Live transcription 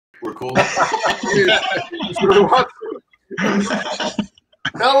We're cool.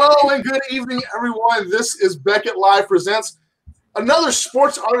 Hello and good evening, everyone. This is Beckett Live presents another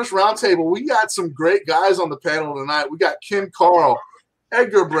Sports Artist Roundtable. We got some great guys on the panel tonight. We got Ken Karl,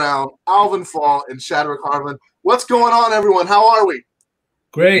 Edgar Brown, Alvin Fall, and Chadwick Haverland. What's going on, everyone? How are we?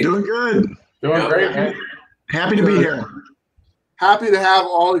 Great. Doing good. Doing great, man. Happy to be here. Happy to have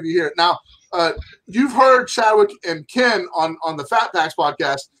all of you here. Now, you've heard Chadwick and Ken on the Fat Packs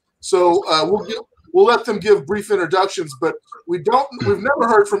podcast, so we'll let them give brief introductions. But we've never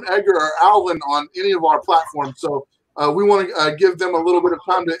heard from Edgar or Alvin on any of our platforms, so we want to give them a little bit of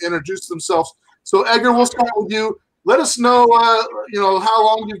time to introduce themselves. So, Edgar, we'll start with you. Let us know, how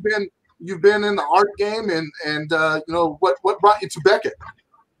long you've been in the art game, and what brought you to Beckett.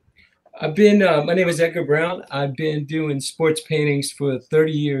 I've been. My name is Edgar Brown. I've been doing sports paintings for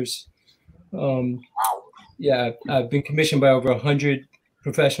 30 years. Yeah, I've been commissioned by over 100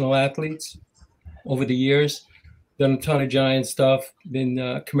 professional athletes over the years. Done a ton of giant stuff.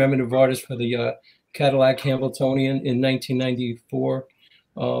 Been commemorative artist for the Cadillac Hambletonian in 1994.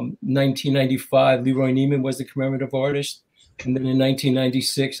 1995, Leroy Neiman was the commemorative artist, and then in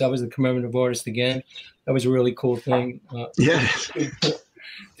 1996, I was the commemorative artist again. That was a really cool thing. Yeah.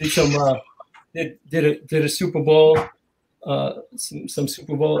 Did a Super Bowl, some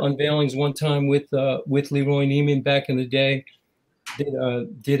Super Bowl unveilings one time with Leroy Neiman back in the day. Did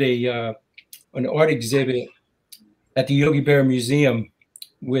an art exhibit at the Yogi Berra Museum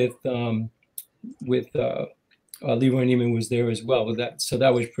with Leroy Neiman was there as well. So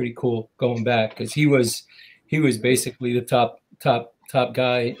that was pretty cool going back, because he was basically the top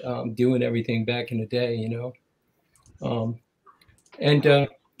guy doing everything back in the day,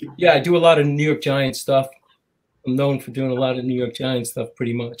 Yeah, I do a lot of New York Giants stuff. I'm known for doing a lot of New York Giants stuff,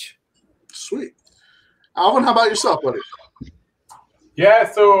 pretty much. Sweet. Alvin, how about yourself, buddy?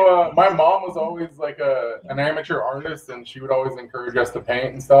 Yeah, so my mom was always like an amateur artist, and she would always encourage us to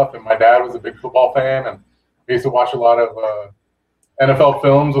paint and stuff. And my dad was a big football fan, and I used to watch a lot of NFL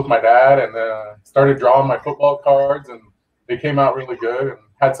films with my dad, and started drawing my football cards, and they came out really good. And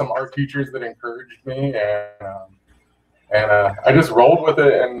had some art teachers that encouraged me, and I just rolled with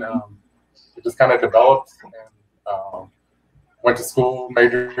it, and it just kind of developed. And went to school,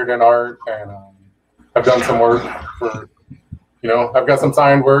 majored in art, and I've done some work for, I've got some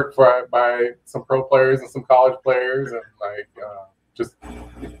signed work by some pro players and some college players, and just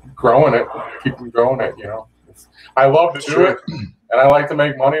growing it, keeping growing it. I love to do it, and I like to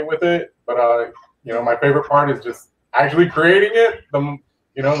make money with it. But my favorite part is just actually creating it. The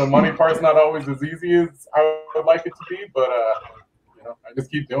money part's not always as easy as I would like it to be, but I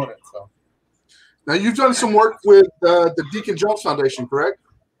just keep doing it. So now you've done some work with the Deacon Jones Foundation, correct?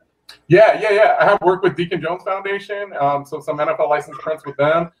 Yeah. I have worked with Deacon Jones Foundation, so some NFL licensed prints with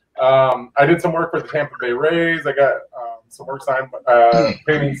them. I did some work for the Tampa Bay Rays. I got some work signed,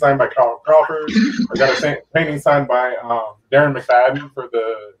 painting signed by Carl Crawford. I got a painting signed by Darren McFadden for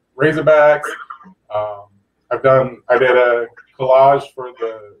the Razorbacks. I did a collage for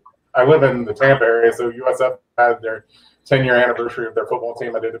I live in the Tampa area, so USF had their 10-year anniversary of their football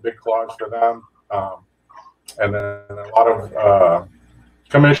team. I did a big collage for them, and then a lot of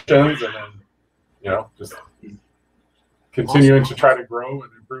commissions, and then just continuing to try to grow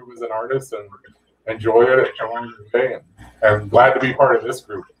and improve as an artist and enjoy it along the way, and glad to be part of this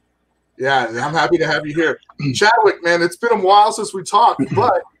group. Yeah, I'm happy to have you here. Chadwick, man, it's been a while since we talked,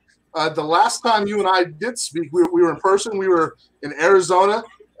 but the last time you and I did speak, we were in person. We were in Arizona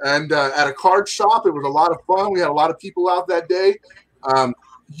and at a card shop. It was a lot of fun. We had a lot of people out that day.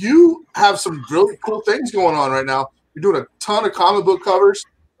 You have some really cool things going on right now. You're doing a ton of comic book covers.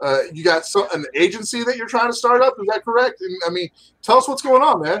 You got an agency that you're trying to start up. Is that correct? And tell us what's going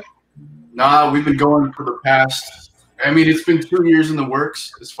on, man. Nah, we've been going for the past. It's been 2 years in the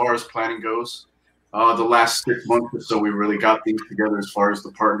works as far as planning goes. The last 6 months or so, we really got things together as far as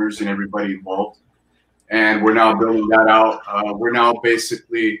the partners and everybody involved. And we're now building that out. We're now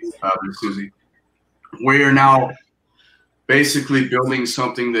basically, Susie, we're now basically building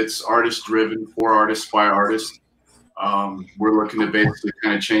something that's artist-driven, for artists, by artists. We're looking to basically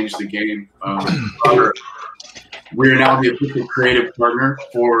kind of change the game. We're now the official creative partner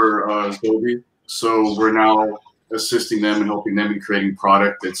for Zobi. So we're now assisting them and helping them in creating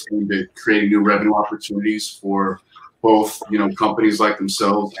product that's aimed at creating new revenue opportunities for both, companies like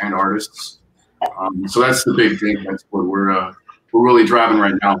themselves and artists. So that's the big thing. That's what we're really driving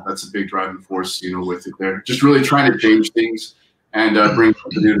right now. That's a big driving force, with it there. Just really trying to change things and bring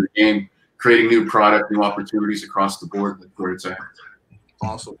something new to the game, creating new product, new opportunities across the board. That's where it's at.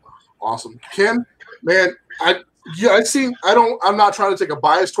 Awesome. Ken, man, Yeah, I'm not trying to take a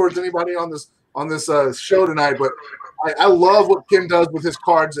bias towards anybody on this show tonight, but I love what Ken does with his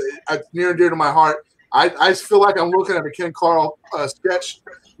cards. It's near and dear to my heart. I feel like I'm looking at a Ken Karl sketch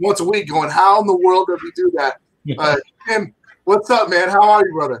once a week, going, "How in the world does he do that?" Ken, what's up, man? How are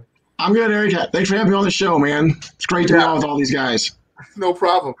you, brother? I'm good, Eric. Thanks for having me on the show, man. It's great to be on with all these guys. No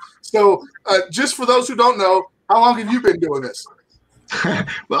problem. So, just for those who don't know, how long have you been doing this?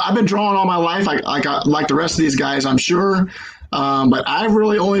 Well, I've been drawing all my life, like the rest of these guys, I'm sure. But I've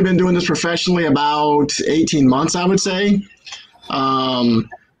really only been doing this professionally about 18 months, I would say.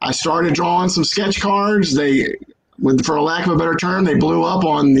 I started drawing some sketch cards. For a lack of a better term, they blew up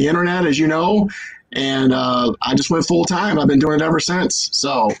on the internet, as you know. And I just went full time. I've been doing it ever since.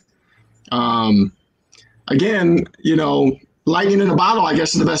 So, again, lightning in a bottle, I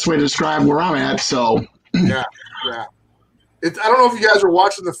guess, is the best way to describe where I'm at. So, yeah. I don't know if you guys are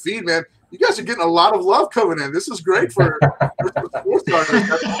watching the feed, man. You guys are getting a lot of love coming in. This is great for sports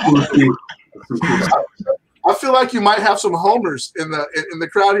artists. I feel like you might have some homers in the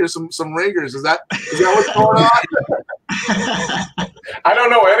crowd here, some ringers. Is that what's going on? I don't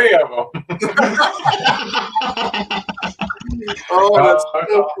know any of them. Oh, that's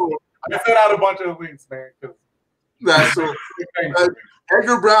so cool. I sent out a bunch of links, man. That's so.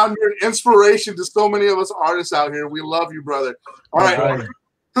 Edgar Brown, you're an inspiration to so many of us artists out here. We love you, brother. All right.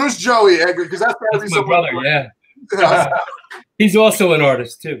 Who's Joey, Edgar? Because that's gotta be my brother, yeah. He's also an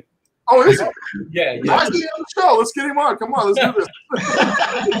artist, too. Oh, is he? Yeah. I see him on the show. Let's get him on. Come on, let's do this.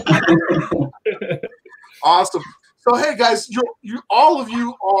 Awesome. So, hey, guys, all of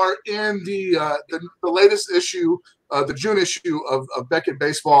you are in the latest issue, the June issue of Beckett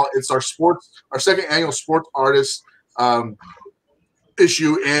Baseball. It's our second annual sports artist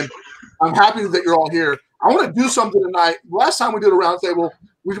issue, and I'm happy that you're all here. I want to do something tonight. Last time we did a roundtable,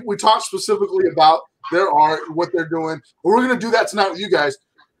 we talked specifically about their art, what they're doing. We're going to do that tonight with you guys.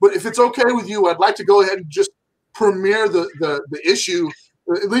 But if it's okay with you, I'd like to go ahead and just premiere the issue,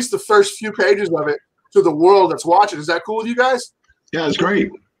 at least the first few pages of it, to the world that's watching. Is that cool with you guys? Yeah, it's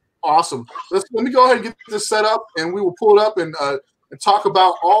great. Awesome. Let me go ahead and get this set up, and we will pull it up and talk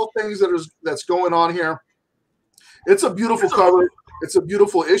about all things that's going on here. It's a beautiful cover. It's a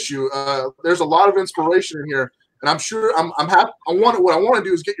beautiful issue. There's a lot of inspiration in here, and I'm sure I'm happy. What I want to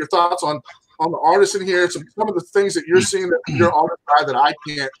do is get your thoughts on the artists in here, some of the things that you're seeing that your artist eye that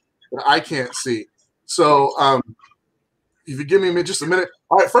I can't see. So, if you give me just a minute.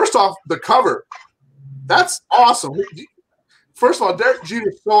 All right. First off, the cover. That's awesome. First of all, Derek Jeter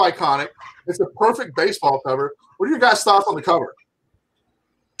is so iconic. It's a perfect baseball cover. What are your guys' thoughts on the cover?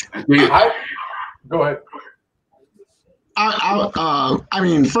 Go ahead. I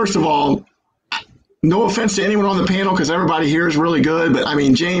mean, first of all, no offense to anyone on the panel because everybody here is really good, but I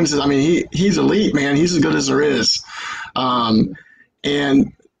mean, James he's elite, man. He's as good as there is. And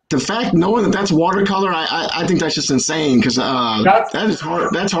the fact knowing that that's watercolor, I think that's just insane because that is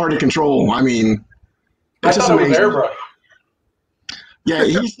hard. That's hard to control. I mean, it's just amazing. It was airbrush. Yeah,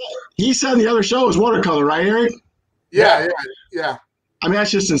 he said in the other show it was watercolor, right, Eric? Yeah. I mean, that's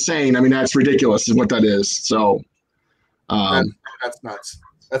just insane. I mean, that's ridiculous is what that is. So. That's nuts.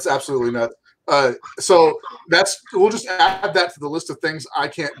 That's absolutely nuts. So we'll just add that to the list of things I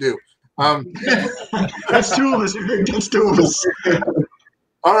can't do. That's two of us. That's two of us.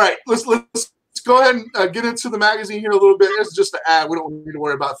 All right, let's go ahead and get into the magazine here a little bit. It's just an ad. We don't need to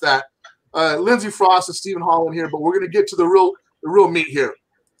worry about that. Lindsey Frost and Stephen Holland here, but we're going to get to the real meat here.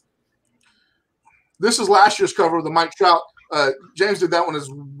 This is last year's cover of the Mike Trout. James did that one as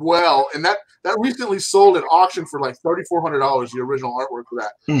well, and that recently sold at auction for like $3,400. The original artwork for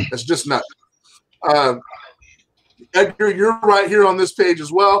that. That's just nuts. Edgar, you're right here on this page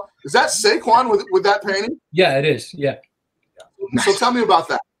as well. Is that Saquon with that painting? Yeah, it is. Yeah. So tell me about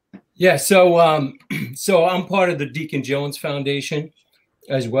that. Yeah. So I'm part of the Deacon Jones Foundation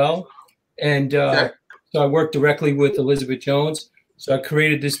as well, and so I work directly with Elizabeth Jones. So I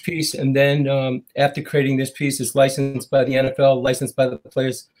created this piece, and then after creating this piece, it's licensed by the NFL, licensed by the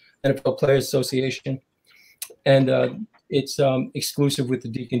NFL Players Association, and it's exclusive with the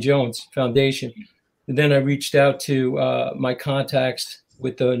Deacon Jones Foundation. And then I reached out to my contacts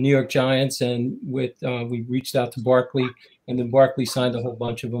with the New York Giants, and we reached out to Barkley, and then Barkley signed a whole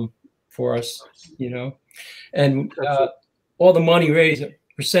bunch of them for us, and all the money raised,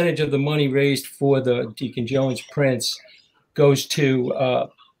 percentage of the money raised for the Deacon Jones prints goes to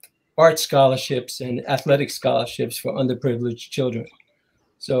art scholarships and athletic scholarships for underprivileged children.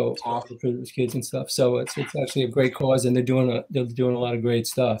 So underprivileged kids and stuff. So it's actually a great cause, and they're doing a lot of great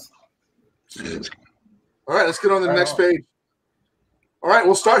stuff. All right, let's get on the next page. All right,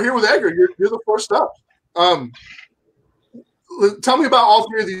 we'll start here with Edgar. You're the first up. Tell me about all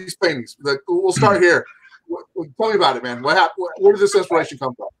three of these paintings. We'll start here. Tell me about it, man. What happened? Where did this inspiration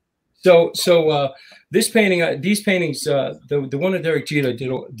come from? So this painting, these paintings, the one that Derek Jeter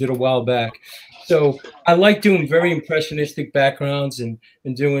did a while back. So I like doing very impressionistic backgrounds and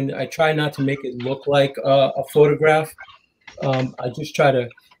I try not to make it look like a photograph. I just try to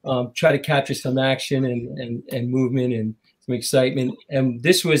capture some action and movement and some excitement. And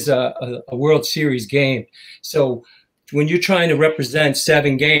this was a World Series game. So when you're trying to represent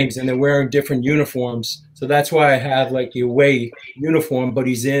 7 games and they're wearing different uniforms, so that's why I have like the away uniform, but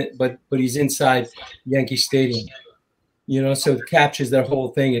he's inside Yankee Stadium, so it captures that whole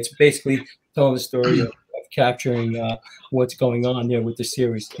thing. It's basically telling the story of capturing what's going on there with the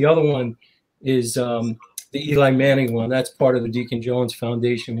series. The other one is the Eli Manning one. That's part of the Deacon Jones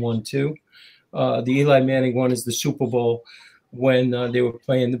Foundation one too. The Eli Manning one is the Super Bowl when they were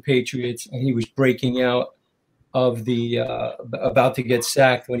playing the Patriots and he was breaking out of the about to get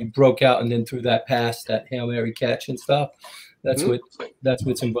sacked when he broke out and then threw that pass, that Hail Mary catch and stuff. That's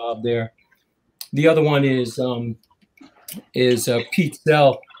what's involved there. The other one is Pete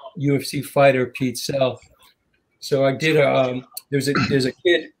Sell, UFC fighter Pete Sell. So I did there's a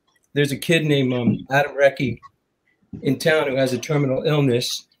kid named Adam Recchi in town who has a terminal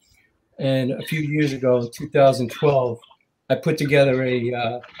illness, and a few years ago, in 2012, I put together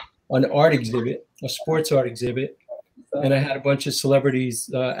an art exhibit, a sports art exhibit, and I had a bunch of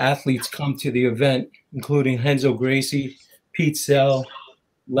celebrities, athletes come to the event, including Renzo Gracie, Pete Sell,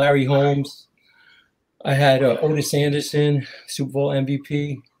 Larry Holmes. I had Otis Anderson, Super Bowl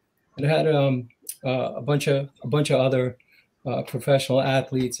MVP, and I had a bunch of other professional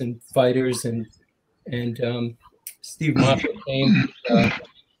athletes and fighters, and Steve Moffitt came,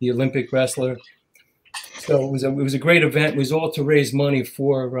 the Olympic wrestler. So it was a great event. It was all to raise money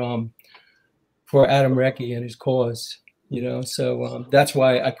for Adam Recchi and his cause, So that's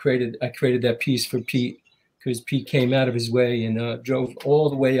why I created that piece for Pete, because Pete came out of his way and drove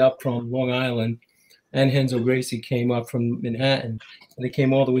all the way up from Long Island, and Renzo Gracie came up from Manhattan, and they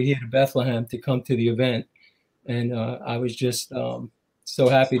came all the way here to Bethlehem to come to the event. And I was just so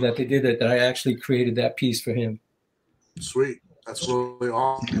happy that they did it, that I actually created that piece for him. Sweet. That's really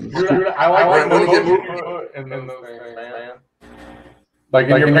awesome. Dude, I like when you get moved in those things, man. Like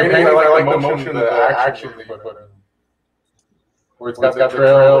in your painting, I like the motion, the action that you put in. Where it's got the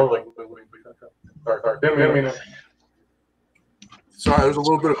trail, like. Sorry. Sorry, there's a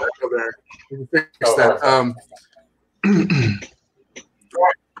little bit of echo there. We can fix that. All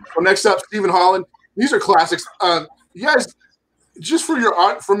right. So next up, Stephen Holland. These are classics. You guys, just for your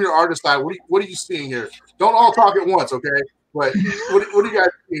art, from your artist side, what are you seeing here? Don't all talk at once, okay? But what are you guys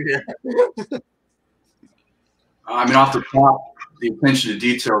seeing here? I mean, off the top, the attention to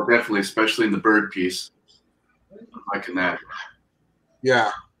detail, definitely, especially in the bird piece. I'm liking that.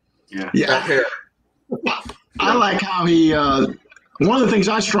 Yeah. That hair. I like how he. One of the things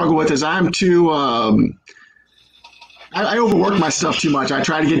I struggle with is I'm too. I overwork my stuff too much. I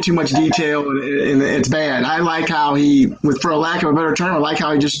try to get too much detail, and it's bad. I like how he, for a lack of a better term, I like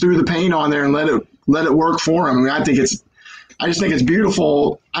how he just threw the paint on there and let it work for him. I mean, I just think it's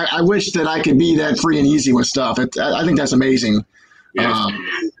beautiful. I wish that I could be that free and easy with stuff. I think that's amazing. Yeah,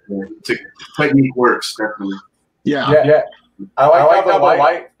 technique works, definitely. Yeah. I like how the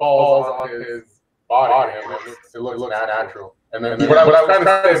light falls on his body. It looks natural. And then what I was trying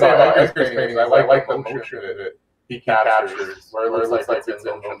to say about Edgar's paintings, I like the motion that he captures, where it looks like it's in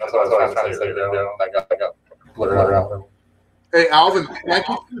motion. That's what I was trying to say. I got blurred out. Hey, Alvin, can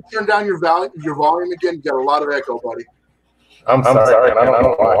you turn down your volume again? You got a lot of echo, buddy. I'm sorry, and I don't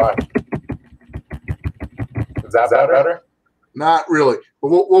know why. Is that better? Not really, but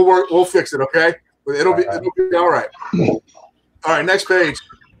we'll fix it, okay? But it'll be all right. All right, next page.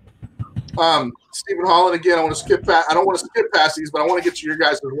 Stephen Holland again. I want to skip past. I don't want to skip past these, but I want to get to your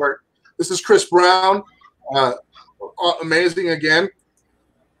guys' work. This is Chris Brown. Amazing again.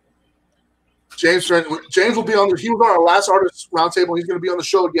 James will be on. He was on our last artist roundtable. He's going to be on the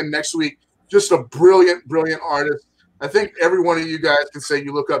show again next week. Just a brilliant artist. I think every one of you guys can say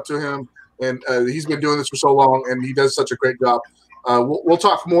you look up to him, and he's been doing this for so long, and he does such a great job. We'll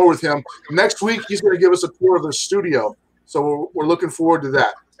talk more with him next week. He's going to give us a tour of the studio, so we're looking forward to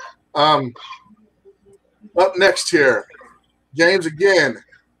that. Up next here, James again.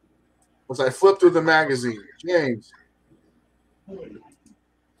 As I flip through the magazine, James,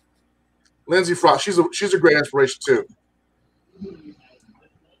 Lindsay Frost. She's a great inspiration too.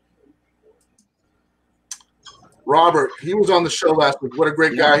 Robert, he was on the show last week. What a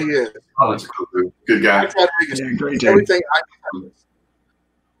great guy he is. Oh, that's cool. Good guy. Everything.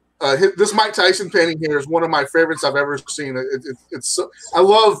 This Mike Tyson painting here is one of my favorites I've ever seen. I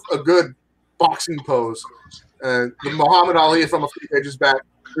love a good boxing pose. The Muhammad Ali from a few pages back.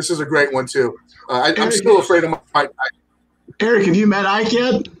 This is a great one too. I'm still afraid of Mike Tyson. Eric, have you met Ike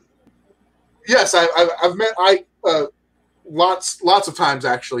yet? Yes, I've met Ike lots of times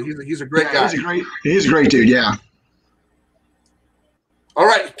actually. He's a great guy. He's a great dude. Yeah. All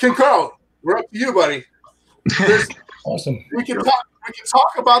right, Ken Karl, we're up to you, buddy. Awesome. We can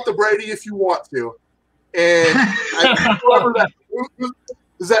talk about the Brady if you want to, and whoever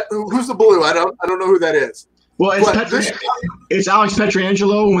who's the blue? I don't know who that is. Well, it's Alex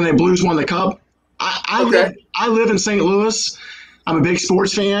Pietrangelo when the Blues won the Cup. I live in St. Louis. I'm a big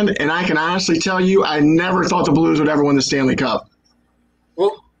sports fan, and I can honestly tell you, I never thought the Blues would ever win the Stanley Cup.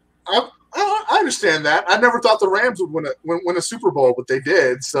 Well, I understand that. I never thought the Rams would win a Super Bowl, but they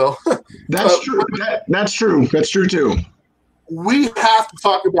did. So that's true. That's true. That's true too. We have to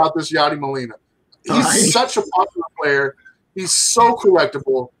talk about this Yadi Molina. He's such a popular player. He's so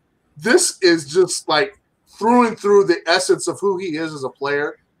collectible. This is just like through and through the essence of who he is as a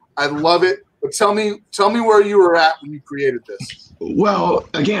player. I love it. But tell me where you were at when you created this. Well,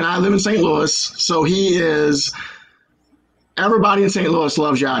 again, I live in St. Louis, so he is. Everybody in St. Louis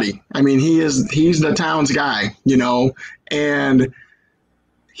loves Yadi. I mean, he's the town's guy, and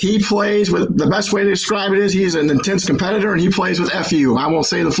he plays with, the best way to describe it is he's an intense competitor, and he plays with FU. I won't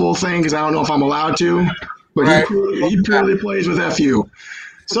say the full thing because I don't know if I'm allowed to, but he purely plays with FU.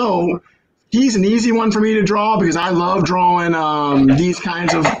 So he's an easy one for me to draw because I love drawing these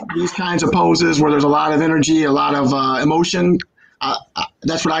kinds of poses where there's a lot of energy, a lot of emotion.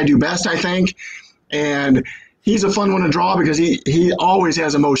 That's what I do best, I think, and he's a fun one to draw because he always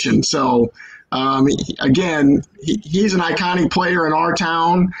has emotion. So, again, he's an iconic player in our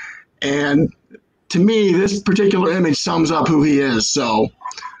town. And to me, this particular image sums up who he is. So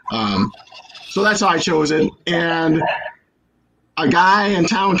that's how I chose it. And a guy in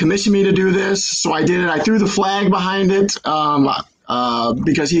town commissioned me to do this. So I did it. I threw the flag behind it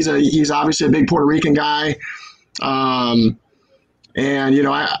because he's obviously a big Puerto Rican guy.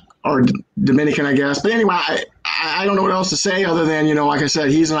 Or Dominican, I guess. But anyway, I don't know what else to say other than, like I said,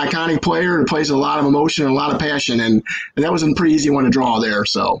 he's an iconic player who plays with a lot of emotion and a lot of passion, and that was a pretty easy one to draw there.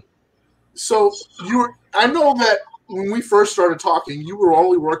 So I know that when we first started talking, you were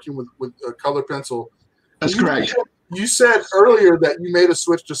only working with a color pencil. That's correct. You said earlier that you made a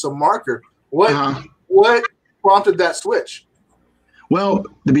switch to some marker. What prompted that switch? Well,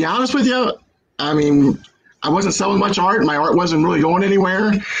 to be honest with you, I mean, I wasn't selling much art. My art wasn't really going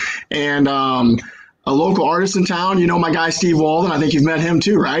anywhere. And a local artist in town, my guy Steve Walden, I think you've met him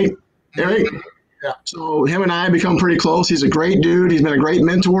too, right, Eric? Yeah. So him and I have become pretty close. He's a great dude. He's been a great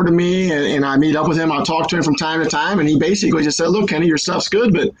mentor to me. And I meet up with him. I'll talk to him from time to time. And he basically just said, look, Kenny, your stuff's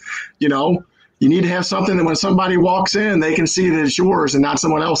good, but, you need to have something that when somebody walks in, they can see that it's yours and not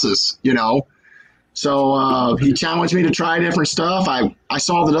someone else's, So he challenged me to try different stuff. I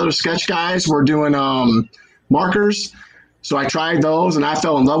saw that other sketch guys were doing markers, so I tried those and I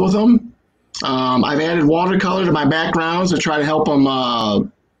fell in love with them. I've added watercolor to my backgrounds to try to help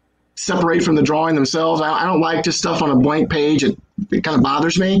them separate from the drawing themselves. I don't like just stuff on a blank page. It kind of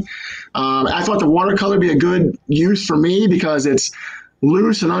bothers me. I thought the watercolor would be a good use for me because it's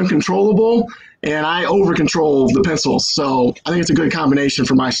loose and uncontrollable, and I over-control the pencils. So I think it's a good combination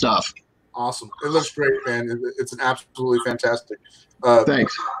for my stuff. Awesome. It looks great, man. It's an absolutely fantastic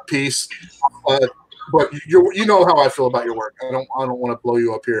Thanks. piece. But you know how I feel about your work. I don't want to blow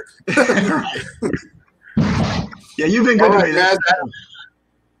you up here. Yeah, you've been good to me.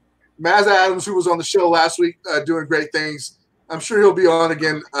 Maz Adams, who was on the show last week, doing great things. I'm sure he'll be on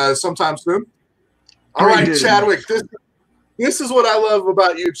again sometime soon. All right, dude. Chadwick. This is what I love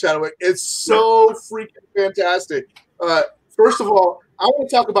about you, Chadwick. It's so freaking fantastic. First of all, I want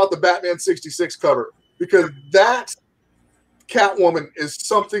to talk about the Batman 66 cover because that Catwoman is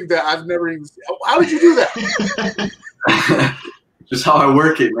something that I've never even seen. How did you do that? Just how I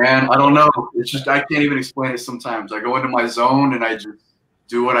work it, man. I don't know. It's just I can't even explain it sometimes. I go into my zone and I just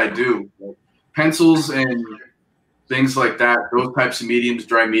do what I do. Pencils and things like that, those types of mediums,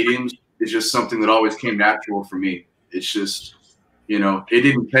 dry mediums, is just something that always came natural for me. It's just, it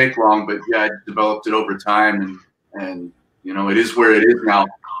didn't take long, but yeah, I developed it over time and it is where it is now.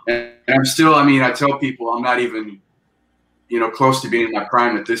 And I'm still, I tell people I'm not even, close to being in my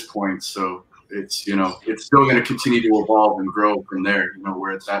prime at this point. So it's, it's still going to continue to evolve and grow from there,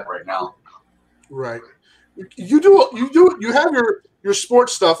 where it's at right now. Right. You have your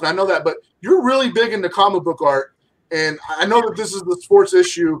sports stuff, and I know that, but you're really big into comic book art. And I know that this is the sports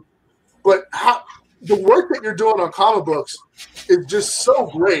issue, but the work that you're doing on comic books is just so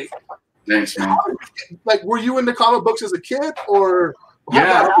great. Thanks, man. Like, were you into comic books as a kid, or?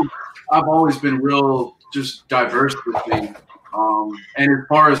 Yeah, I've always been real just diverse with things. And as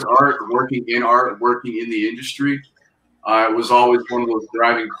far as working in the industry, it was always one of those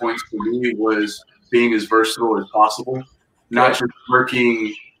driving points for me was being as versatile as possible, not just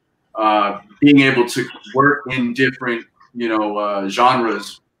working, being able to work in different,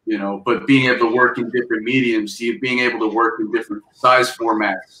 genres, but being able to work in different mediums, being able to work in different size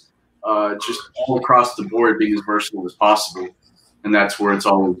formats, just all across the board, being as versatile as possible. And that's where it's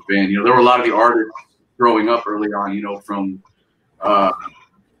always been. There were a lot of the artists growing up early on, from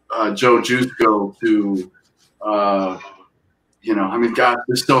Joe Jusko to, God,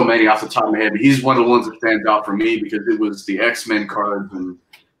 there's so many off the top of my head. But he's one of the ones that stands out for me because it was the X-Men cards and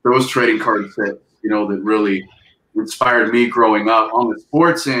those trading card sets, that really inspired me growing up. On the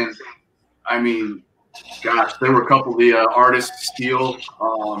sports end, gosh, there were a couple of the Artist Steel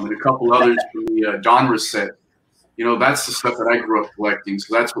and a couple others from the genre set. That's the stuff that I grew up collecting.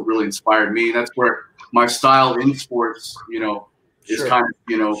 So that's what really inspired me. That's where my style in sports, is kind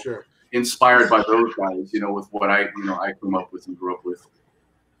of, inspired by those guys, with what I grew up with and grew up with.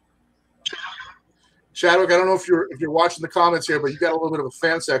 Chadwick, I don't know if you're watching the comments here, but you got a little bit of a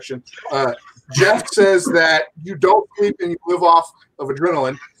fan section. Jeff says that you don't sleep and you live off of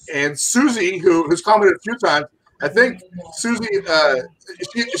adrenaline. And Susie, who's commented a few times, I think Susie,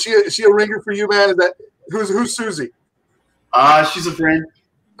 is she a ringer for you, man? Is that who's Susie? She's a friend.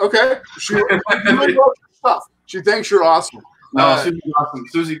 Okay. She really loves your stuff. She thinks you're awesome. No, Susie's awesome.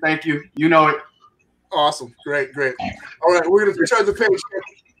 Susie, thank you. You know it. Awesome. Great. All right, we're gonna turn the page.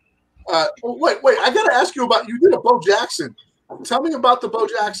 Wait. I gotta ask you about, you did a Bo Jackson. Tell me about the Bo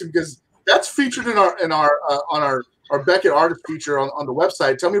Jackson, because that's featured in our Beckett artist feature on the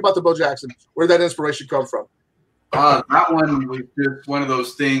website. Tell me about the Bo Jackson. Where did that inspiration come from? That one was just one of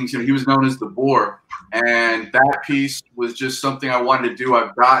those things. He was known as the Boar, and that piece was just something I wanted to do.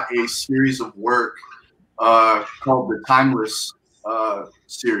 I've got a series of work called the Timeless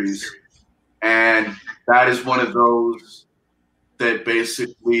series, and that is one of those that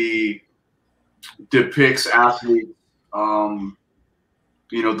basically depicts athletes, the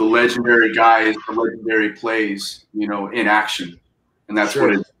legendary guys, the legendary plays, in action, and that's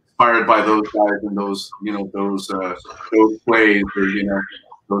what it's inspired by those guys and those plays or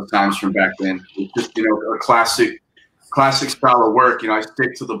those times from back then. It's just a classic style of work. I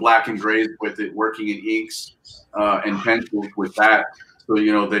stick to the black and grays with it, working in inks and pencils with that, so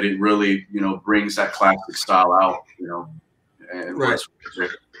that it really brings that classic style out. And right.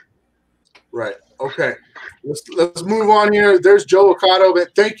 Okay. Let's move on here. There's Joe Ocado.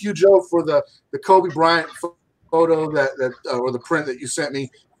 But thank you, Joe, for the Kobe Bryant photo that or the print that you sent me.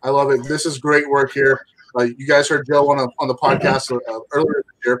 I love it. This is great work here. You guys heard Joe on the podcast earlier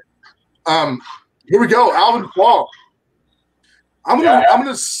this year. Here we go. Alvin Fall. I'm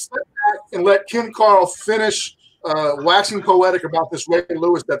gonna sit back and let Ken Karl finish waxing poetic about this Ray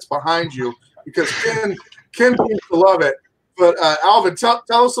Lewis that's behind you, because Ken seems to love it. But Alvin, tell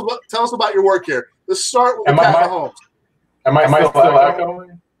us about your work here. Let's start with Pat Mahomes. Am I still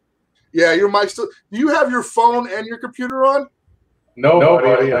echoing? Yeah, your mic still. Do you have your phone and your computer on? No,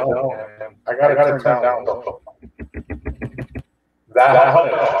 buddy, I don't. I gotta turn down low. That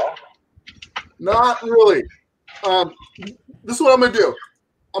help? Not really. This is what I'm gonna do.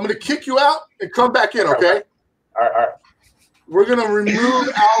 I'm gonna kick you out and come back in. Okay. All right. We're gonna remove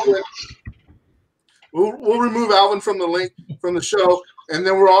Alvin. We'll remove Alvin from the link from the show, and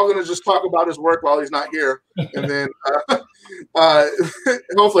then we're all gonna just talk about his work while he's not here, and then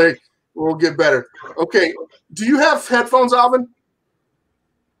hopefully we'll get better. Okay. Do you have headphones, Alvin?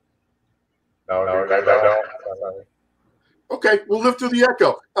 No, I don't. Okay, we'll live through the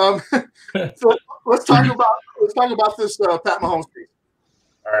echo. So let's talk about this Pat Mahomes piece.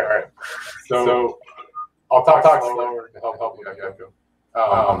 All right. So I'll talk slower to help with the echo.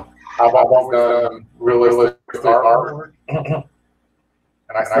 How about realistic artwork? And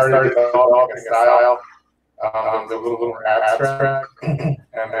I started developing a style. It was a little more abstract, and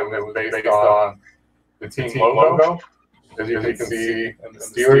it was based on the team logo, as you can see in the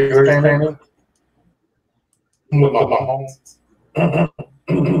Steelers painting. With Mahomes.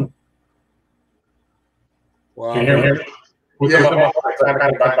 Wow. Can you hear me? With the Mahomes, I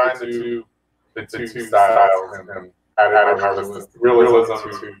kind of combined the two styles and added realism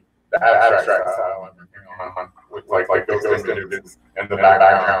to the abstract style. With like those images in the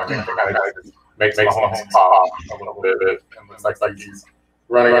background, and kind of makes Mahomes pop a little bit, and looks like he's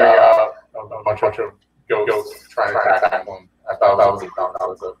running out of a bunch of ghosts trying to attack him. I thought that was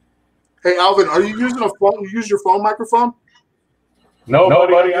Hey, Alvin, are you using a phone? You use your phone microphone? No,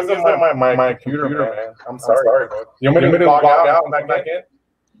 buddy. I'm using my computer, man. I'm sorry. You want me to log out and back in?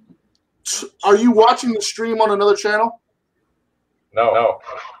 Are you watching the stream on another channel? No.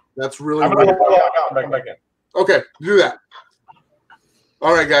 That's really I'm going to log out and back in. Okay, do that.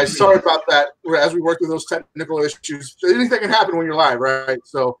 All right, guys. Sorry about that. As we work through those technical issues, anything can happen when you're live, right?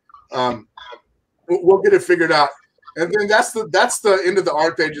 So we'll get it figured out. And then that's the end of the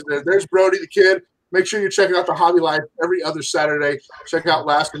art pages there. There's Brody the kid. Make sure you're checking out the Hobby Life every other Saturday. Check out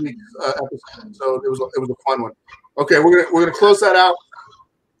last week's episode. So it was a fun one. Okay, we're gonna close that out.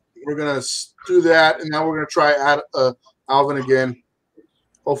 We're gonna do that, and now we're gonna try Alvin again.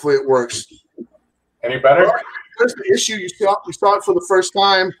 Hopefully it works. Any better? There's the issue. You saw it for the first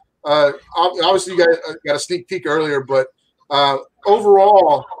time. Obviously, you got a sneak peek earlier, but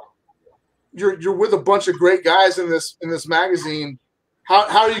overall, you're with a bunch of great guys in this magazine.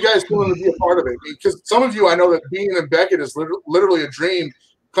 How are you guys feeling to be a part of it? Because some of you, I know that being in Beckett is literally a dream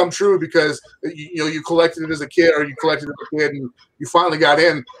come true because you collected it as a kid, or you collected it as a kid and you finally got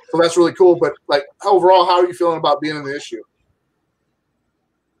in. So that's really cool. But like overall, how are you feeling about being in the issue?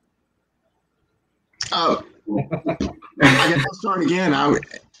 I guess I'll start again.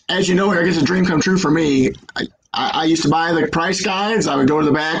 As you know, Eric, it's a dream come true for me. I used to buy the price guides. I would go to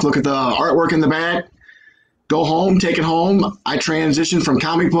the back, look at the artwork in the back, go home, take it home. I transitioned from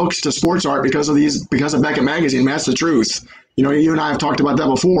comic books to sports art because of Beckett Magazine. That's the truth. You and I have talked about that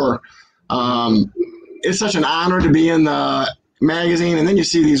before. It's such an honor to be in the magazine, and then you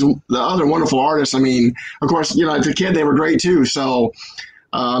see the other wonderful artists. I mean, of course, as a kid they were great too. So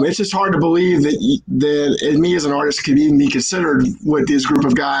it's just hard to believe that me as an artist could even be considered with this group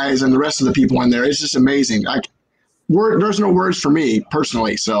of guys and the rest of the people in there. It's just amazing. There's no words for me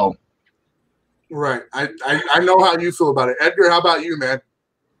personally. So. Right. I know how you feel about it. Edgar, how about you, man?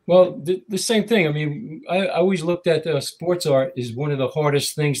 Well, the same thing. I mean, I always looked at sports art as one of the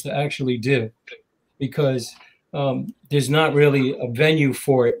hardest things to actually do because there's not really a venue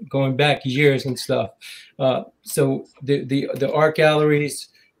for it going back years and stuff. So the art galleries,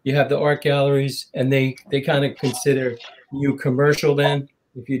 you have the art galleries, and they kind of consider you commercial then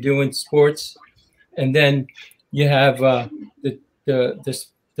if you're doing sports. And then you have the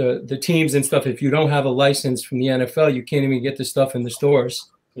teams and stuff. If you don't have a license from the NFL, you can't even get the stuff in the stores.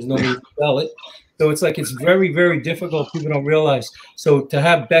 There's no way to sell it. So it's very, very difficult. People don't realize. So to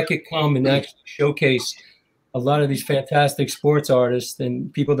have Beckett come and actually showcase a lot of these fantastic sports artists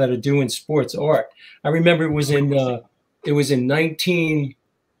and people that are doing sports art. I remember it was in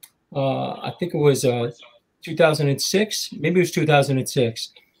 2006, maybe it was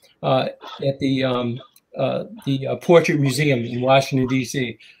 2006, at the Portrait Museum in Washington,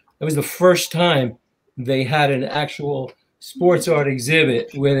 D.C. It was the first time they had an actual sports art exhibit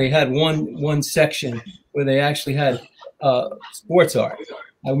where they had one section where they actually had sports art.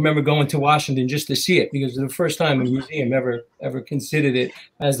 I remember going to Washington just to see it because it was the first time a museum ever considered it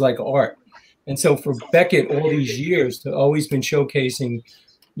as like art. And so for Beckett, all these years to always been showcasing,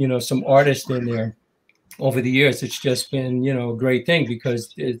 some artists in there over the years, it's just been, a great thing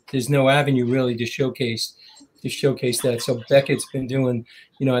because there's no avenue really to showcase that. So Beckett's been doing,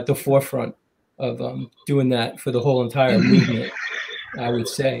 at the forefront of doing that for the whole entire movement, I would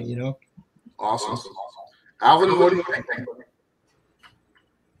say, Awesome. Alvin, what do you think?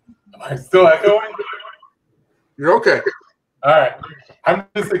 Am I still echoing? You're okay. All right. I'm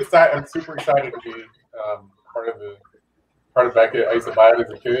just excited. I'm super excited to be part of Beckett. I used to buy it as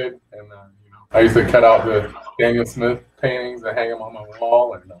a kid, and I used to cut out the Daniel Smith paintings and hang them on my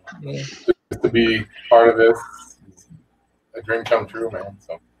wall, and just to be part of this, is a dream come true, man.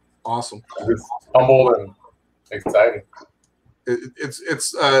 So awesome. I'm just humbled and excited.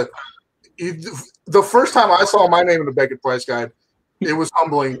 It's the first time I saw my name in the Beckett price guide, it was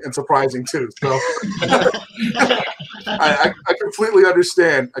humbling and surprising too. So I completely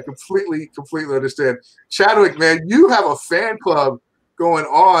understand. I completely understand. Chadwick, man, you have a fan club going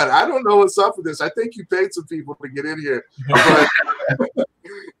on. I don't know what's up with this. I think you paid some people to get in here,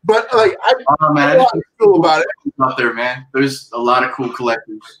 but like I don't know how you feel about it out there, man. There's a lot of cool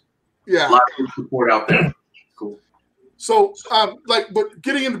collectors. Yeah, a lot of good support out there. Cool. So, but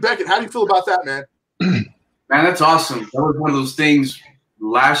getting into Beckett, how do you feel about that, man? Man, that's awesome. That was one of those things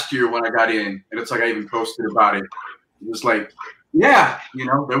last year when I got in, and it's like I even posted about it. It was like, yeah,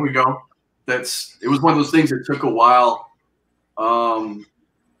 there we go. It was one of those things that took a while.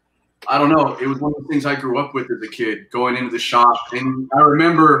 I don't know. It was one of the things I grew up with as a kid, going into the shop. And I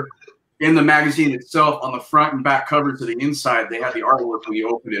remember in the magazine itself, on the front and back covers to the inside, they had the artwork when you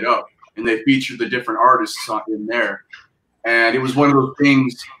opened it up, and they featured the different artists in there. And it was one of those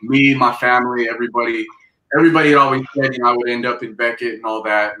things, me, my family, everybody had always said, I would end up in Beckett and all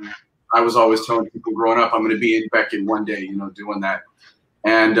that. And I was always telling people growing up, I'm going to be in Beckett one day, doing that.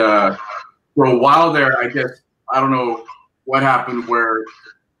 And for a while there, I guess, I don't know what happened where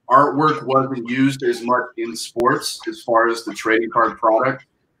artwork wasn't used as much in sports as far as the trading card product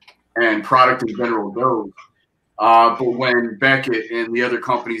and product in general goes. But when Beckett and the other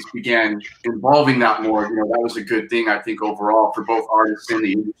companies began involving that more, that was a good thing, I think, overall for both artists and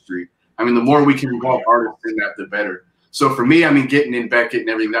the industry. I mean, the more we can involve artists in that, the better. So for me, I mean, getting in Beckett and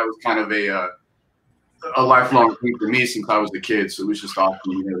everything, that was kind of a lifelong thing for me since I was a kid. So it was just awesome,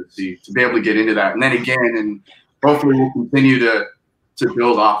 to be able to get into that. And then again, and hopefully we'll continue to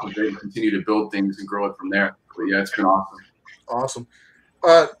build off of it and continue to build things and grow it from there. But yeah, it's been awesome. Awesome.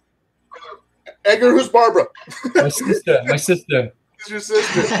 Edgar, who's Barbara? My sister. Who's your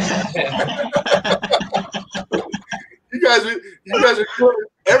sister? You guys are good.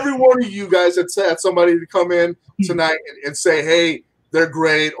 Every one of you guys had somebody to come in tonight and say, hey, they're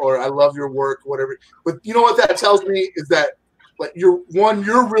great, or I love your work, whatever. But you know what that tells me is that, like, you're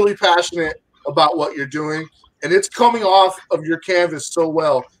really passionate about what you're doing, and it's coming off of your canvas so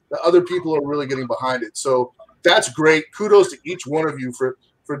well that other people are really getting behind it. So that's great. Kudos to each one of you for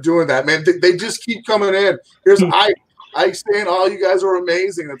doing that, man. They just keep coming in. Here's I saying, all you guys are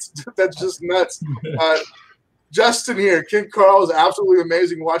amazing. That's just nuts. Justin here, Ken Karl is absolutely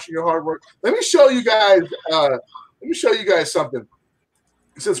amazing. Watching your hard work. Let me show you guys. Something.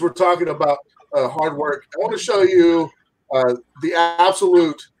 Since we're talking about hard work, I want to show you the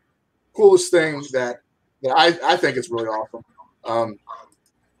absolute coolest thing that I think is really awesome.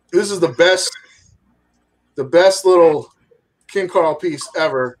 This is the best little Ken Karl piece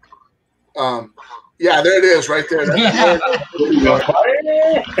ever. Yeah, there it is, right there.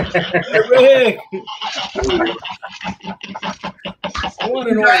 Rick. I want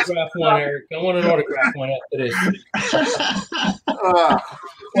an autograph one, Eric. I want an autograph one after this.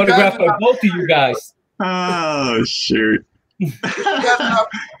 Autograph by both of you guys. Oh, shoot.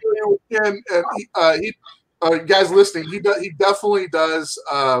 Guys listening, he definitely does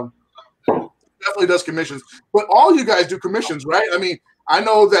commissions. But all you guys do commissions, right? I mean, I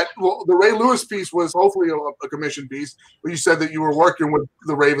know that the Ray Lewis piece was hopefully a commission piece, but you said that you were working with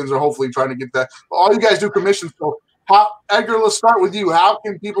the Ravens or hopefully trying to get that. But all you guys do commissions. So, Edgar, let's start with you. How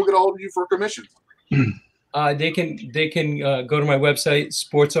can people get a hold of you for commissions? They can go to my website,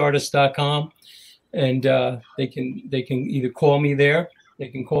 sportsartist.com, and they can either call me there, they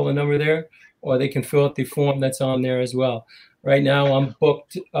can call the number there, or they can fill out the form that's on there as well. Right now, I'm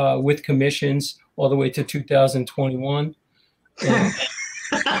booked with commissions all the way to 2021.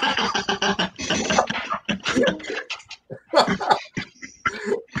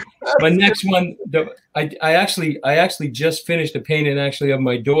 My next one, I actually just finished a painting of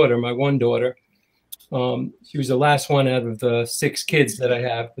my daughter, my one daughter. She was the last one out of the 6 kids that I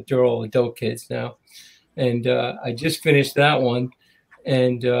have, but they're all adult kids now. And I just finished that one,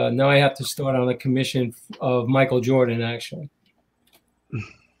 and now I have to start on a commission of Michael Jordan, actually.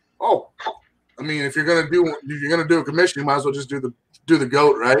 Oh, I mean, if you're gonna do a commission, you might as well just do the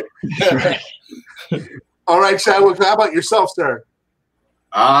GOAT, right? All right, Chadwick, how about yourself, sir?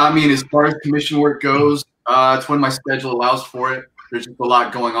 I mean, as far as commission work goes, it's when my schedule allows for it. There's just a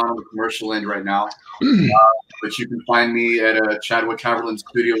lot going on the commercial end right now. But you can find me at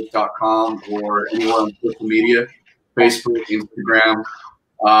chadwickhaverlandstudios.com or anywhere on social media, Facebook, Instagram.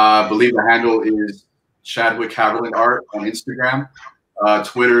 I believe the handle is Chadwick Haverland Art on Instagram.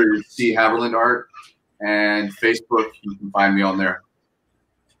 Twitter is C Haverland Art, and Facebook, you can find me on there.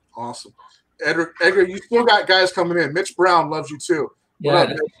 Awesome. Edgar, you still got guys coming in. Mitch Brown loves you too.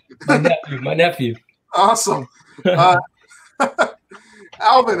 Yeah, my nephew. Awesome.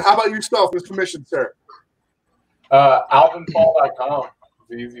 Alvin, how about yourself as commission, sir? AlvinFall.com is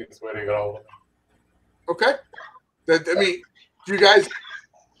the easiest way to get hold of them. Okay. I mean, you guys,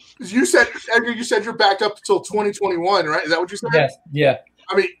 you said, Edgar, you're backed up until 2021, right? Is that what you said? Yes. Yeah.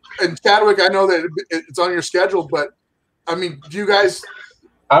 I mean, and Chadwick, I know that it's on your schedule, but I mean, do you guys?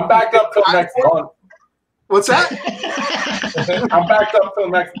 I'm backed up till next month. What's that? I'm backed up till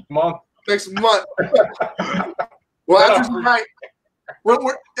next month. Next month. Well, after tonight,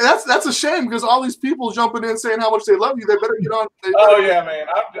 that's a shame because all these people jumping in saying how much they love you. They better get on. Oh yeah, man.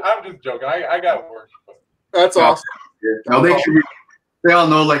 I'm just joking. I got work. That's awesome. Yeah. No, they all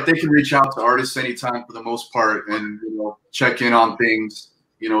know, like, they can reach out to artists anytime for the most part, and check in on things.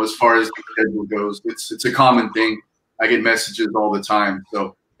 As far as the schedule goes, it's a common thing. I get messages all the time,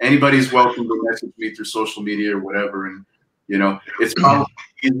 so anybody's welcome to message me through social media or whatever. And it's probably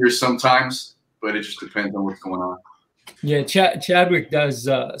easier sometimes, but it just depends on what's going on. Yeah, Chadwick does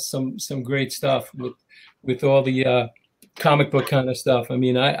some great stuff with all the comic book kind of stuff. I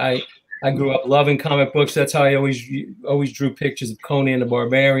mean, I grew up loving comic books. That's how I always drew pictures of Conan the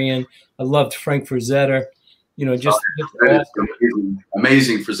Barbarian. I loved Frank Frazetta. You know, just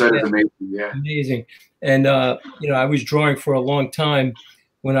amazing. Frazetta's amazing. Yeah, amazing. And you know, I was drawing for a long time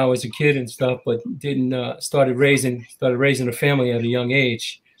when I was a kid and stuff, but didn't started raising a family at a young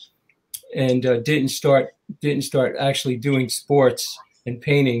age, and didn't start actually doing sports and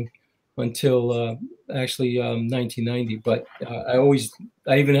painting until actually 1990. But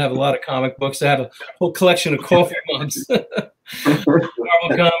I even have a lot of comic books. I have a whole collection of coffee mugs, Marvel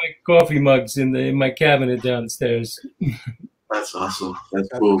comic coffee mugs in my cabinet downstairs. That's awesome. That's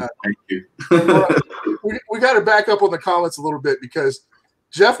cool. Thank you. we got to back up on the comments a little bit because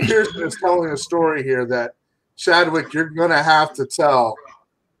Jeff Pearson is telling a story here that Chadwick, you're gonna have to tell.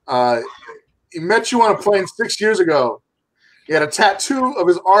 He met you on a plane 6 years ago. He had a tattoo of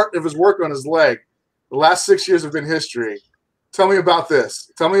his work on his leg. The last 6 years have been history. Tell me about this.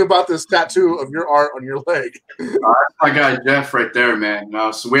 Tell me about this tattoo of your art on your leg. That's my guy Jeff right there, man.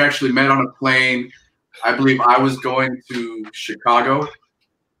 So we actually met on a plane. I believe I was going to Chicago.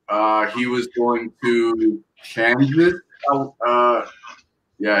 He was going to Kansas.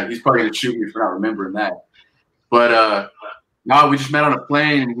 Yeah, he's probably gonna shoot me for not remembering that. But no, we just met on a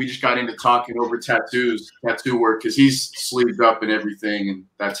plane and we just got into talking over tattoo work because he's sleeved up and everything, and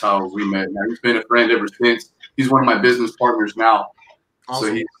that's how we met. Now he's been a friend ever since. He's one of my business partners now. Awesome.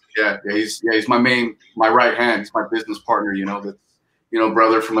 So he's my right hand. He's my business partner. You know, that's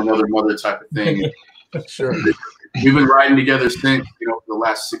brother from another mother type of thing. Sure. We've been riding together since for the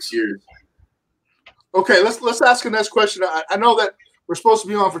last 6 years. Okay, let's ask the next question. I know that we're supposed to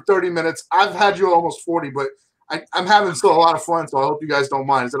be on for 30 minutes. I've had you almost 40, but I'm having still a lot of fun, so I hope you guys don't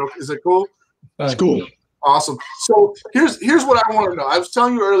mind. Is it cool? It's cool. Awesome. So here's what I want to know. I was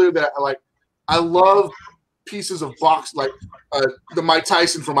telling you earlier that I love pieces of box like the Mike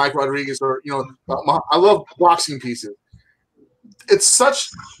Tyson for Mike Rodriguez, or I love boxing pieces.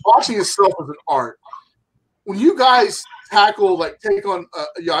 Boxing itself is an art. When you guys take on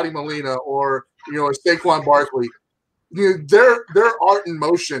Yadi Molina or a Saquon Barkley, their art in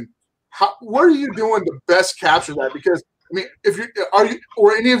motion. What are you doing to best capture that? Because I mean,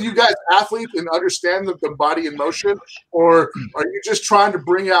 or any of you guys athletes and understand the body in motion, or are you just trying to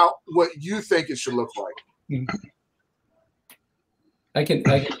bring out what you think it should look like?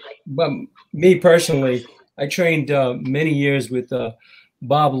 But me personally, I trained many years with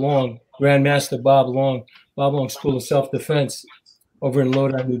Bob Long, Grandmaster Bob Long School of Self-Defense over in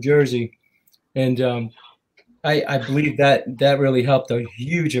Lodi, New Jersey. And I believe that really helped a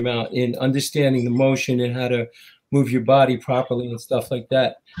huge amount in understanding the motion and how to move your body properly and stuff like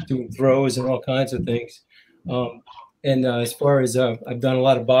that, doing throws and all kinds of things. And as far as I've done a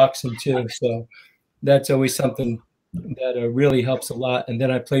lot of boxing too, so that's always something that really helps a lot. And then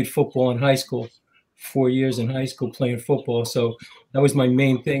I played football in high school, 4 years in high school playing football. So that was my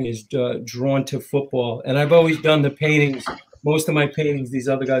main thing, is drawn to football. And I've always done the paintings. Most of my paintings, these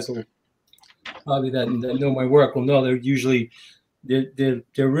other guys will probably that know my work will know, they're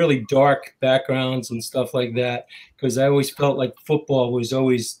really dark backgrounds and stuff like that, because I always felt like football was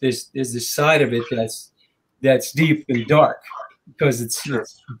always there's this side of it that's deep and dark, because it's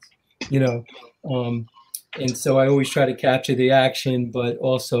and so I always try to capture the action, but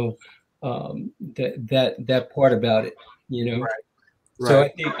also that part about it,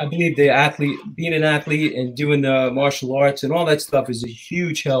 Right. So I believe being an athlete and doing the martial arts and all that stuff is a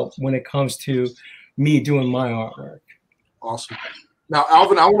huge help when it comes to me doing my artwork. Awesome. Now,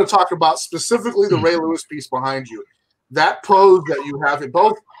 Alvin, I want to talk about specifically the Ray Lewis piece behind you. That pose that you have in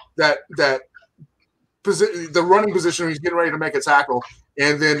both the running position when he's getting ready to make a tackle,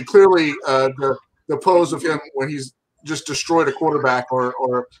 and then clearly the pose of him when he's just destroyed a quarterback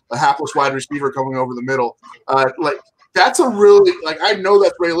or a hapless wide receiver coming over the middle. That's a really, I know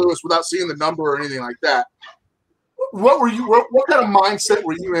that's Ray Lewis without seeing the number or anything like that. What kind of mindset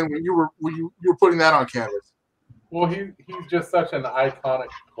were you in when you were putting that on canvas? Well, he's just such an iconic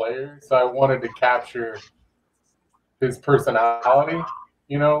player, so I wanted to capture his personality.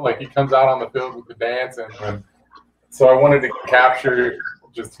 He comes out on the field with the dance, and so I wanted to capture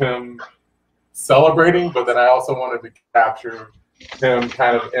just him celebrating, but then I also wanted to capture him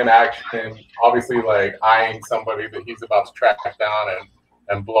kind of in action, obviously eyeing somebody that he's about to track down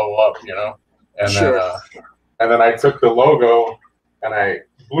and blow up, and sure. then I took the logo and I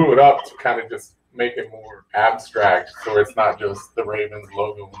blew it up to kind of just make it more abstract, so it's not just the Ravens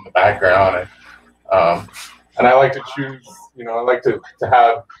logo in the background. And I like to choose, I like to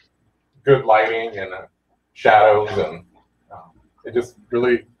have good lighting and shadows, and it just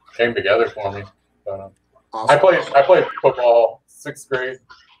really came together for me. But, I played football 6th grade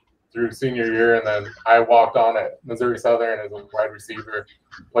through senior year, and then I walked on at Missouri Southern as a wide receiver.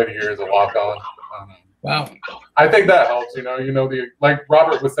 Played a year as a walk-on. Wow. I think that helps. Like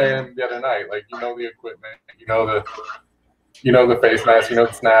Robert was saying the other night, like the equipment, the face mask,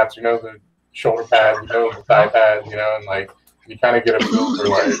 the snaps, the shoulder pads, the thigh pads, and like you kind of get a feel for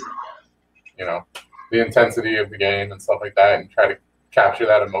like the intensity of the game and stuff like that, and try to capture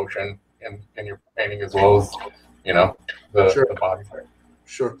that emotion in your painting as well as the body.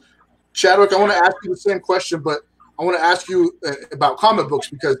 Sure. Chadwick, I want to ask you the same question, but I want to ask you about comic books,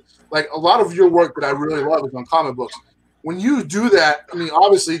 because like a lot of your work that I really love is on comic books. When you do that, I mean,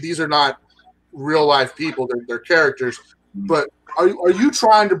 obviously these are not real life people; they're characters. But are you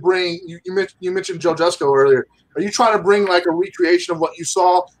trying to bring? You mentioned Joe Jusko earlier. Are you trying to bring like a recreation of what you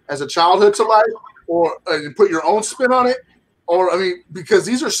saw as a childhood to life, or put your own spin on it? Or I mean, because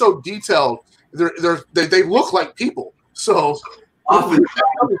these are so detailed, they look like people. So. Often,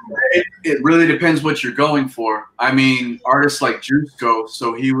 it really depends what you're going for. I mean, artists like Jusko,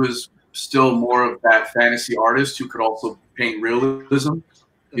 so he was still more of that fantasy artist who could also paint realism.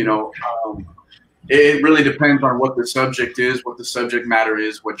 It really depends on what the subject is, what the subject matter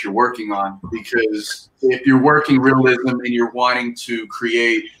is, what you're working on. Because if you're working realism and you're wanting to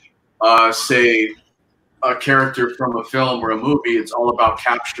create, say, a character from a film or a movie, it's all about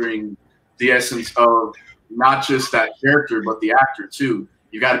capturing the essence of not just that character, but the actor too.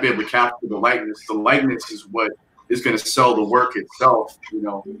 You got to be able to capture the likeness. The likeness is what is going to sell the work itself,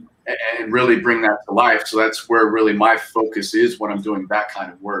 and really bring that to life. So that's where really my focus is when I'm doing that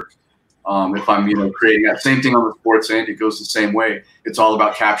kind of work. If I'm, creating that same thing on the sports end, it goes the same way. It's all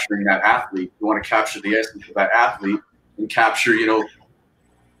about capturing that athlete. You want to capture the essence of that athlete and capture,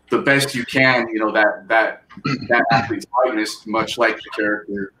 the best you can, that athlete's likeness, much like the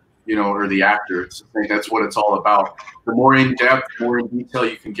character, or the actor. I think that's what it's all about. The more in depth, more in detail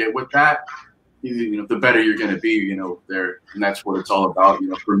you can get with that, the better you're going to be, there. And that's what it's all about.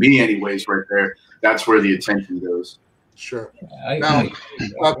 For me, anyways, right there, that's where the attention goes. Sure. Now,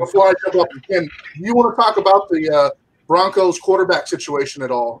 before I jump up again, do you want to talk about the Broncos quarterback situation at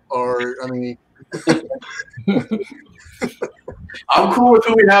all? Or I mean, I'm cool with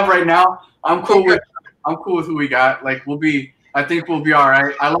who we have right now. I'm cool with who we got. Like I think we'll be all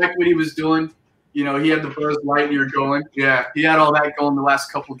right. I like what he was doing. He had the Buzz Lightyear going. Yeah, he had all that going the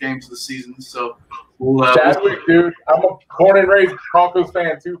last couple games of the season. So Chadwick, dude, I'm a born and raised Broncos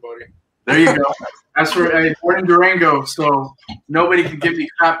fan too, buddy. There you go. That's where born in Durango, so nobody can give me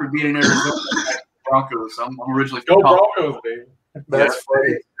crap for being in Arizona. Broncos. I'm originally from Broncos, baby. That's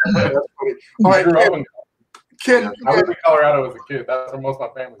funny. That's funny. All right, Ken. I lived in Colorado as a kid. That's where most of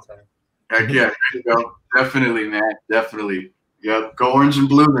my family's from. Heck yeah, there you go. Definitely, man. Definitely. Yep. Go orange and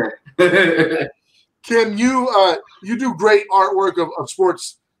blue, man. Ken, you do great artwork of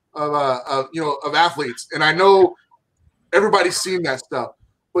sports of athletes, and I know everybody's seen that stuff.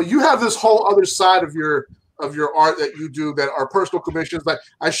 But you have this whole other side of your art that you do that are personal commissions. Like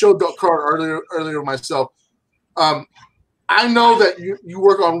I showed Doug Carr earlier myself. I know that you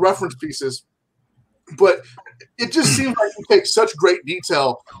work on reference pieces, but it just seems like you take such great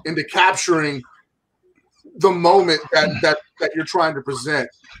detail into capturing the moment that you're trying to present.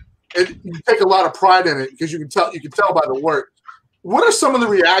 And you take a lot of pride in it because you can tell by the work. What are some of the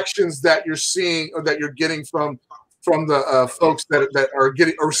reactions that you're seeing or that you're getting from the folks that are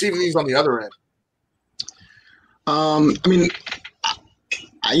getting or receiving these on the other end? I mean,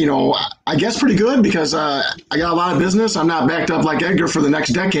 I guess pretty good because I got a lot of business. I'm not backed up like Edgar for the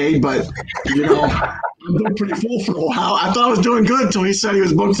next decade, but I'm booked pretty full for a while. I thought I was doing good until he said he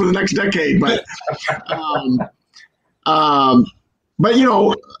was booked for the next decade. But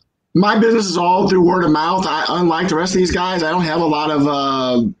my business is all through word of mouth. Unlike the rest of these guys, I don't have a lot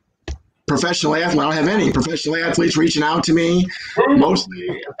of professional athletes. I don't have any professional athletes reaching out to me.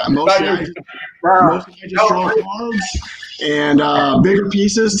 Mostly I just draw cards and bigger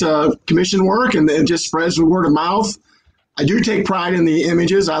pieces to commission work, and it just spreads with word of mouth. I do take pride in the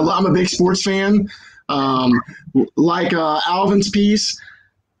images. I'm a big sports fan. Like Alvin's piece,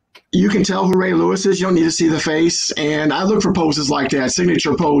 you can tell who Ray Lewis is. You don't need to see the face. And I look for poses like that,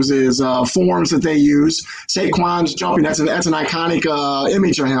 signature poses, forms that they use. Saquon's jumping, that's an iconic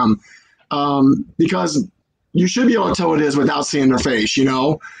image of him. Because you should be able to tell what it is without seeing their face,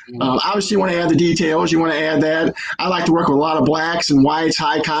 Obviously, you want to add the details. You want to add that. I like to work with a lot of blacks and whites,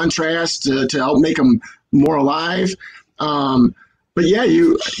 high contrast to help make them more alive. But yeah,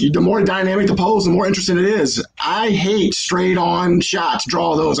 the more dynamic the pose, the more interesting it is. I hate straight on shots,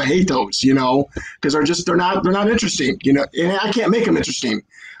 draw those. I hate those, because they're not interesting, and I can't make them interesting.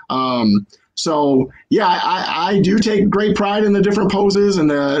 So yeah, I do take great pride in the different poses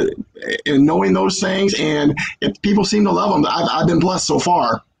and in knowing those things. And if people seem to love them, I've been blessed so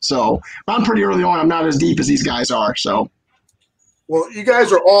far. So I'm pretty early on. I'm not as deep as these guys are. So, well, you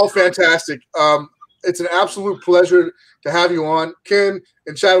guys are all fantastic. It's an absolute pleasure to have you on, Ken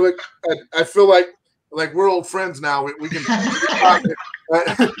and Chadwick. I feel like we're old friends now. We can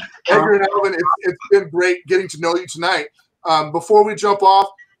Edgar and Alvin, it's been great getting to know you tonight. Before we jump off,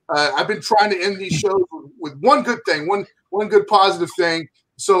 I've been trying to end these shows with one good thing, one good positive thing.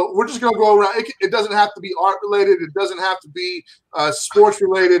 So we're just going to go around. It doesn't have to be art related. It doesn't have to be sports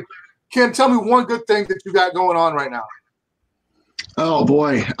related. Ken, tell me one good thing that you got going on right now. Oh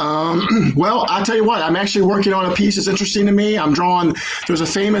boy. Well, I'll tell you what, I'm actually working on a piece that's interesting to me. There's a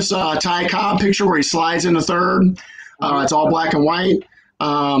famous Ty Cobb picture where he slides in the third. It's all black and white.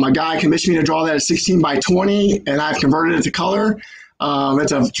 A guy commissioned me to draw that at 16 by 20, and I've converted it to color.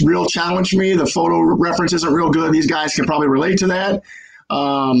 It's a real challenge for me. The photo reference isn't real good. These guys can probably relate to that.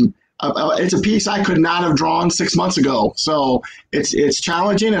 It's a piece I could not have drawn 6 months ago. So it's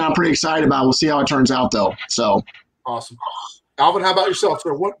challenging, and I'm pretty excited about it. We'll see how it turns out, though. So awesome. Alvin, how about yourself,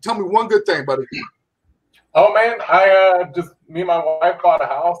 sir? Tell me one good thing, buddy. Oh man, me and my wife bought a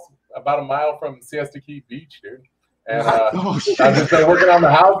house about a mile from CST Beach, dude. And I've just been working on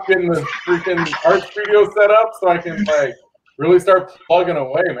the house, getting the freaking art studio set up so I can really start plugging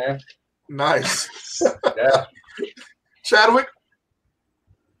away, man. Nice. Yeah. Chadwick?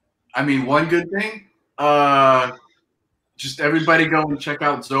 I mean, one good thing, just everybody go and check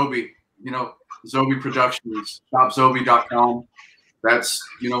out Zobi. Zobi Productions, shopzobi.com. That's,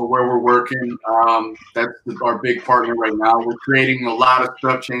 where we're working. That's our big partner right now. We're creating a lot of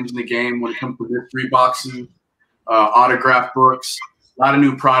stuff, changing the game when it comes to mystery boxing, autograph books, a lot of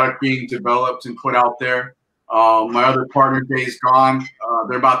new product being developed and put out there. My other partner, Days Gone,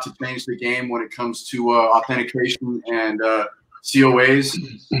 they're about to change the game when it comes to authentication and COAs.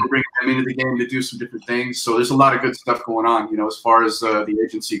 We're bringing them into the game to do some different things. So there's a lot of good stuff going on, as far as the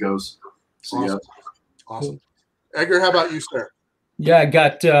agency goes. So, awesome. Yeah. Awesome. Edgar, how about you, sir? Yeah, I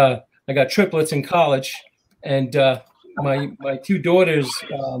got triplets in college, and my two daughters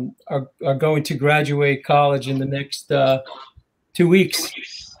are going to graduate college in the next 2 weeks.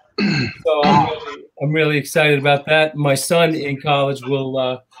 So I'm really excited about that. My son in college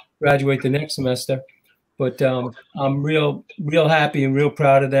will graduate the next semester, but I'm real happy and real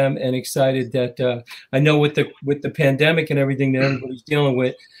proud of them, and excited that I know with the pandemic and everything that everybody's dealing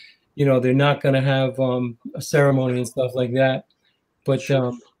with, they're not going to have a ceremony and stuff like that. But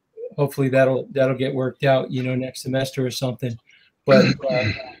hopefully that'll get worked out, next semester or something. But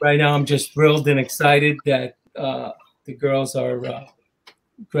right now I'm just thrilled and excited that the girls are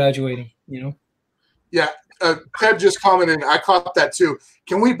graduating, Yeah, Ted just commented. I caught that too.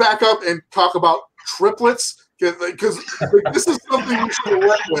 Can we back up and talk about triplets? Because this is something you should have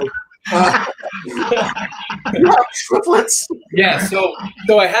went with. You have triplets. Yeah. So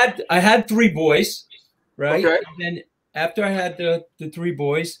I had three boys, right? Okay. And then after I had the three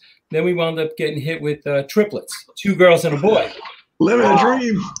boys, then we wound up getting hit with triplets, 2 girls and a boy. Living a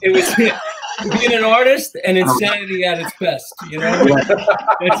dream. It was being an artist and insanity at its best, I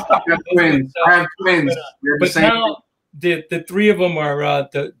have twins. But now the 3 of them are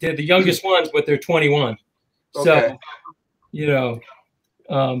they're the youngest ones, but they're 21. Okay. So,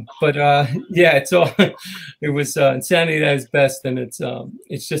 but yeah, it's all it was insanity at its best, and it's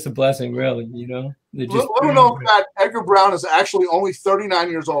just a blessing, really. Just little known fact: Edgar Brown is actually only 39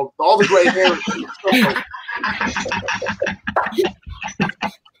 years old. All the gray hair.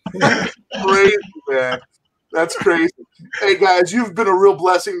 Crazy, man. That's crazy. Hey guys, you've been a real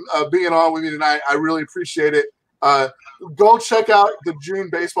blessing being on with me tonight. I really appreciate it. Go check out the June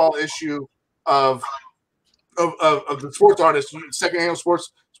baseball issue of the Sports Artist, second annual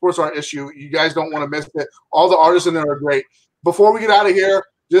sports art issue. You guys don't want to miss it. All the artists in there are great. Before we get out of here,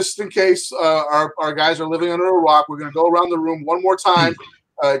 just in case our guys are living under a rock, we're going to go around the room one more time.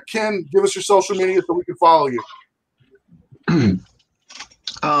 Ken, give us your social media so we can follow you.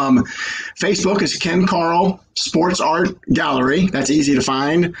 Facebook is Ken Karl Sports Art Gallery. That's easy to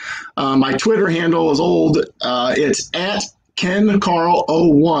find. My Twitter handle is old. It's at Ken Karl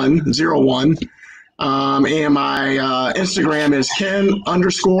 0101. And my Instagram is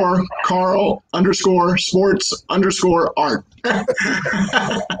Ken_Karl_sports_art.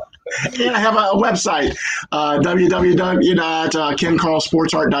 And I have a website,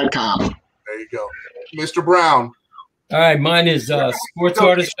 www.kenkarlsportsart.com. There you go. Mr. Brown. All right, mine is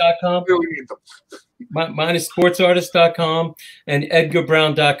sportsartist.com. Mine is sportsartist.com and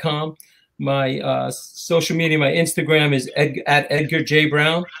edgarbrown.com. My social media, my Instagram is at Edgar J.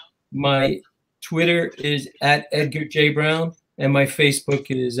 Brown. My Twitter is at Edgar J. Brown. And my Facebook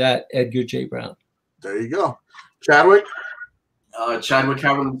is at Edgar J. Brown. There you go. Chadwick?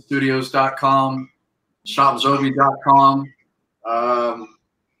 ChadwickHaverlandStudios.com, ShopZobi.com,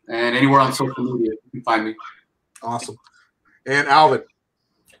 and anywhere on social media you can find me. Awesome. And Alvin?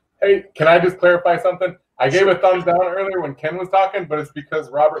 Hey, can I just clarify something? I gave a thumbs down earlier when Ken was talking, but it's because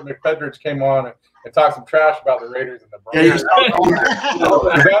Robert McFedridge came on and talked some trash about the Raiders and the Broncos.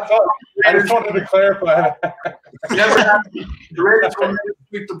 I just wanted to clarify. The Raiders will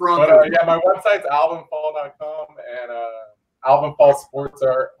beat the Broncos. But, my website's alvinfall.com and Alvin Fall Sports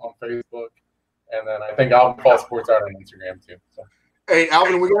Art on Facebook, and then I think Alvin Fall Sports Art on Instagram too. So. Hey,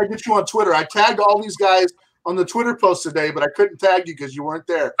 Alvin, we gotta get you on Twitter. I tagged all these guys on the Twitter post today, but I couldn't tag you because you weren't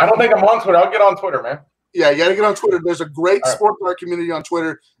there. I don't think I'm on Twitter. I'll get on Twitter, man. Yeah, you got to get on Twitter. There's a great sports art community on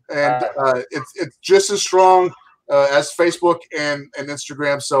Twitter, and it's just as strong as Facebook and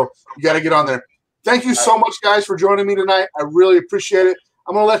Instagram. So you got to get on there. Thank you so much, guys, for joining me tonight. I really appreciate it.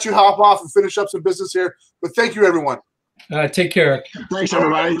 I'm going to let you hop off and finish up some business here, but thank you, everyone. Take care. Thanks,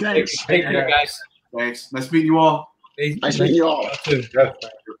 everybody. Thanks. Take care, guys. Thanks. Nice meeting you all. Nice meeting you all. Too.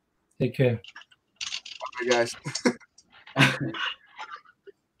 Take care. Bye, guys.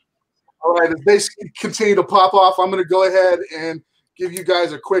 All right, as they continue to pop off, I'm going to go ahead and give you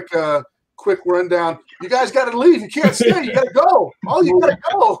guys a quick rundown. You guys got to leave. You can't stay. You got to go. Oh, you got to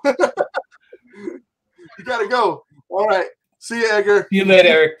go. You got to go. All right. See you, Edgar. See you later,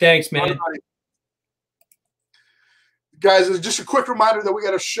 Eric. Thanks, man. Guys, it's just a quick reminder that we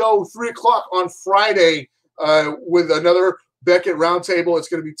got a show 3 o'clock on Friday with another Beckett roundtable. It's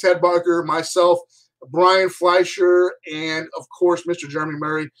going to be Ted Barker, myself, Brian Fleischer, and, of course, Mr. Jeremy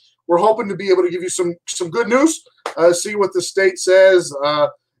Murray. We're hoping to be able to give you some good news, see what the state says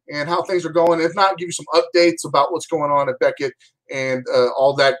and how things are going. If not, give you some updates about what's going on at Beckett and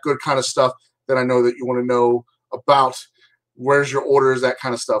all that good kind of stuff that I know that you want to know about. Where's your orders, that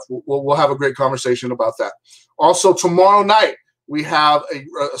kind of stuff. We'll have a great conversation about that. Also, tomorrow night, we have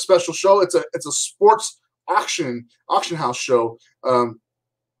a special show. It's a sports auction house show. I'm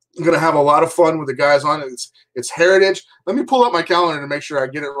going to have a lot of fun with the guys on it. It's Heritage. Let me pull up my calendar to make sure I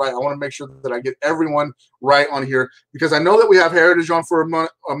get it right. I want to make sure that I get everyone right on here because I know that we have Heritage on for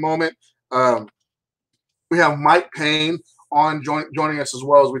a moment. We have Mike Payne on joining us as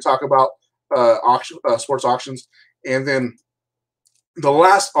well as we talk about sports auctions. And then the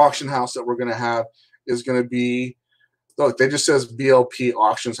last auction house that we're going to have is going to be, look, they just says BLP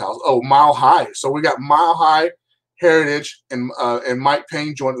Auctions House. Oh, Mile High. So we got Mile High, Heritage, and Mike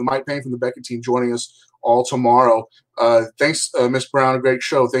Payne from the Beckett team joining us all tomorrow. Thanks, Miss Brown. A great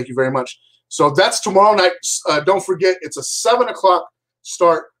show. Thank you very much. So that's tomorrow night. Don't forget, it's a 7 o'clock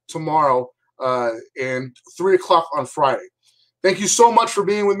start tomorrow and 3 o'clock on Friday. Thank you so much for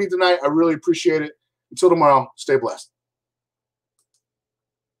being with me tonight. I really appreciate it. Until tomorrow, stay blessed.